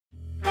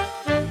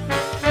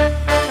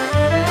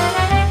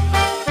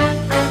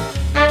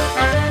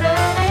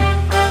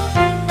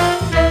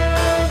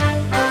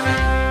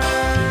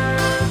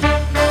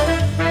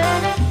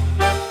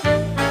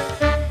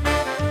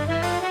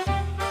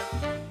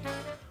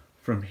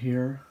From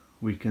here,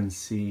 we can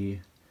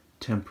see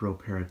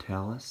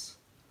temporoparatalus,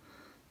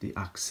 the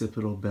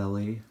occipital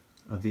belly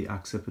of the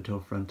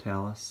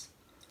occipitofrontalis,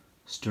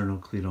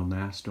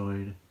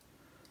 sternocleidomastoid,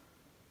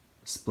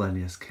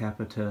 splenius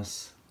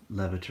capitis,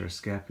 levator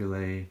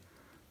scapulae.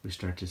 We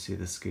start to see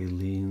the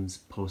scalenes,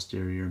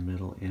 posterior,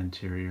 middle,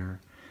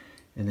 anterior,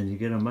 and then you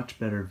get a much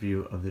better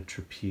view of the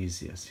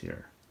trapezius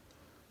here.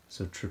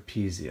 So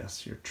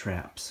trapezius, your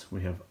traps.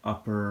 We have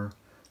upper,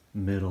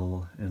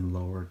 middle, and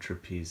lower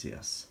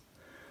trapezius.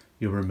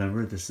 You'll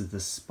remember this is the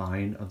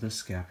spine of the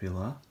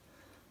scapula.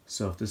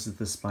 So if this is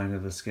the spine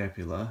of the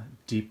scapula,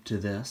 deep to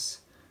this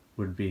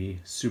would be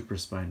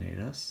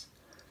supraspinatus.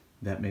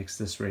 That makes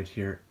this right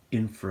here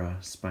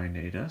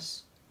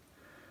infraspinatus.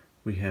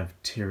 We have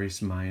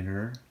teres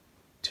minor,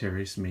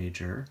 teres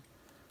major.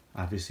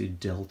 Obviously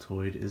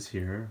deltoid is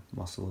here,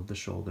 muscle of the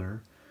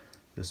shoulder.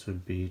 This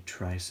would be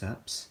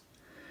triceps.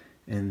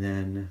 And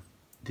then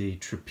the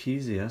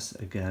trapezius,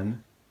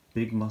 again,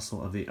 big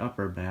muscle of the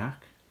upper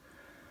back.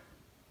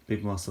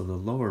 Big muscle of the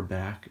lower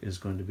back is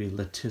going to be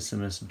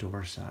latissimus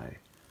dorsi.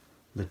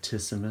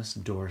 Latissimus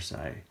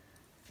dorsi.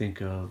 Think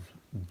of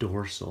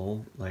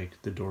dorsal, like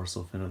the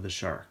dorsal fin of the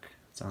shark.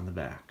 It's on the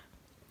back.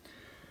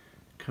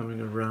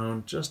 Coming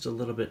around just a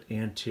little bit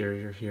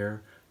anterior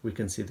here, we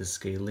can see the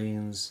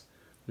scalenes.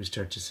 We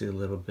start to see a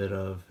little bit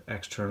of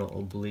external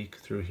oblique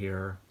through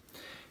here.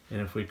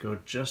 And if we go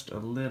just a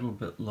little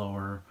bit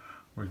lower,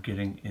 we're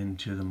getting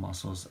into the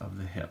muscles of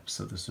the hip.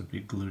 So this would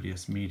be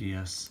gluteus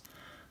medius,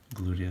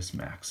 gluteus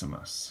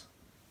maximus.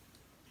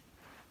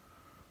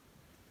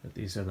 But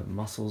these are the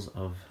muscles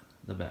of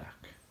the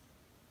back.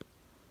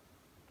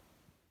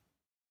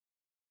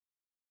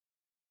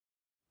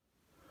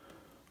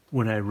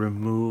 When I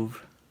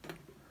remove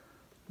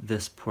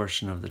this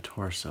portion of the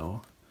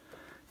torso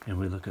and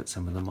we look at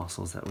some of the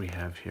muscles that we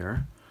have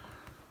here,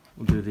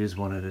 we'll do these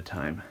one at a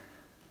time.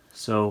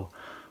 So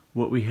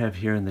what we have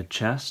here in the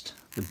chest,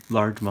 the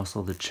large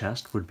muscle of the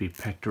chest would be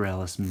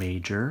pectoralis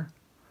major.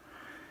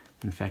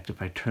 In fact,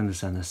 if I turn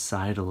this on the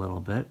side a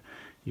little bit,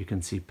 you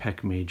can see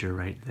pec major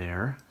right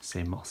there,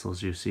 same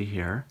muscles you see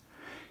here.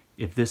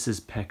 If this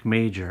is pec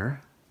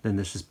major, then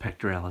this is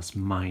pectoralis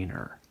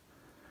minor.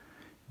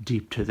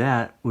 Deep to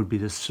that would be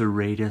the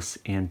serratus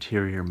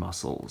anterior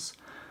muscles.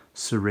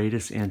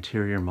 Serratus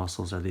anterior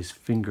muscles are these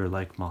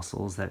finger-like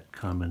muscles that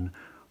come and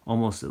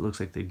almost, it looks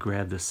like they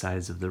grab the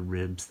sides of the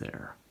ribs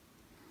there.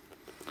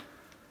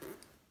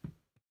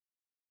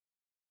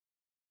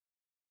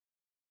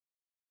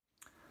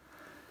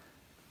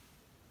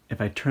 If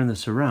I turn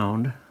this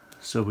around,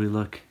 so we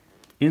look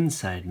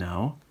inside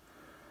now,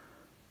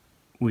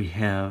 we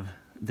have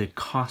the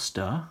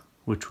costa,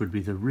 which would be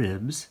the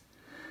ribs.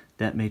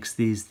 That makes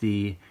these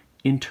the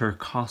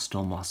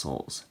intercostal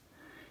muscles.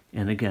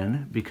 And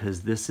again,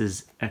 because this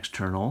is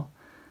external,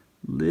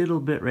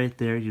 little bit right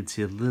there, you'd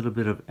see a little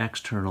bit of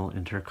external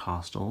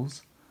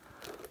intercostals.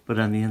 But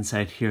on the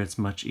inside here, it's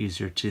much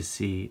easier to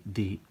see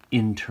the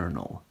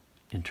internal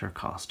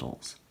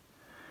intercostals.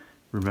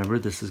 Remember,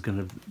 this is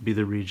going to be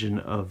the region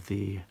of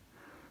the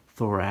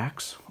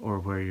thorax, or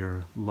where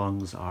your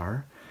lungs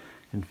are.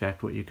 In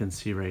fact, what you can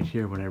see right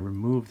here, when I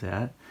remove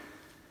that,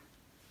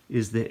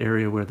 is the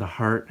area where the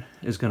heart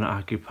is going to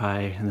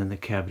occupy, and then the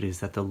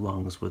cavities that the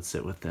lungs would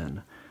sit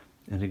within.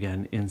 And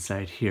again,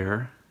 inside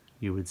here,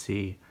 you would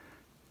see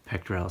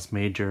pectoralis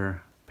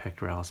major,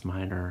 pectoralis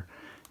minor,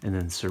 and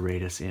then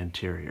serratus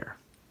anterior.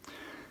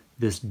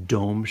 This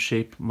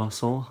dome-shaped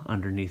muscle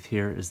underneath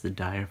here is the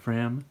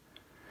diaphragm.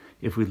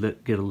 If we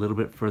get a little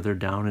bit further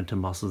down into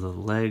muscles of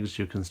the legs,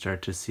 you can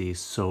start to see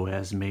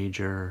psoas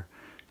major.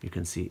 You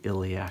can see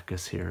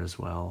iliacus here as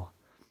well.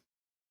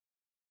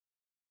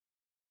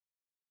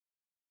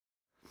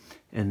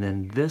 And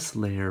then this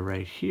layer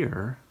right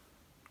here,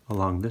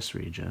 along this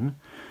region,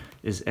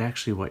 is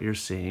actually what you're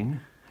seeing.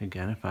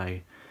 Again, if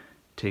I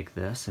take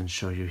this and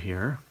show you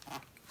here,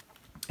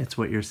 it's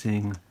what you're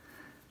seeing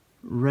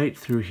right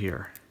through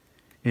here.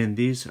 And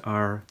these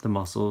are the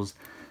muscles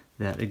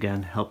that,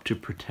 again, help to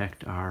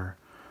protect our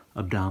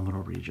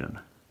abdominal region.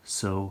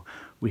 So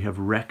we have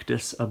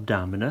rectus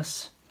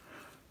abdominis,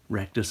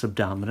 rectus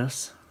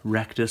abdominis.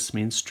 Rectus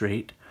means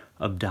straight,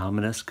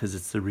 abdominis because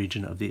it's the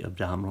region of the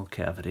abdominal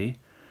cavity.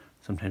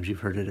 Sometimes you've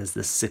heard it as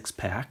the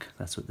six-pack.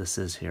 That's what this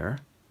is here.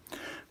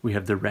 We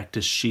have the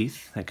rectus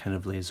sheath that kind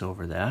of lays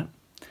over that.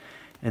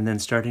 And then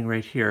starting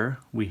right here,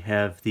 we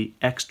have the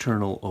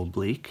external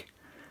oblique.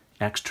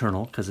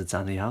 External because it's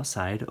on the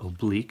outside,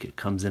 oblique, it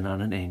comes in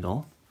on an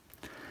angle.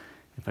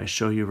 If I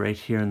show you right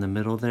here in the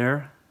middle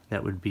there,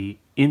 that would be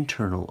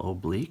internal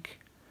oblique.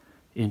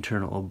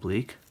 Internal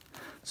oblique.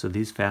 So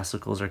these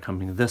fascicles are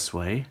coming this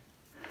way.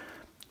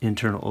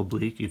 Internal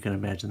oblique, you can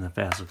imagine the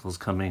fascicles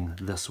coming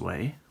this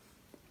way.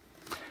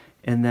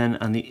 And then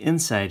on the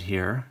inside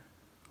here,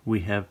 we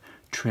have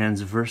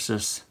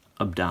transversus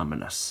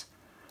abdominis.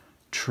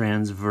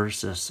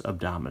 Transversus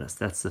abdominis,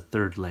 that's the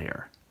third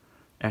layer.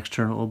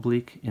 External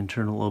oblique,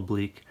 internal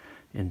oblique,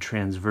 and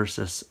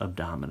transversus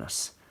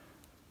abdominis,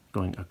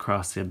 going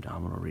across the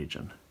abdominal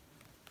region.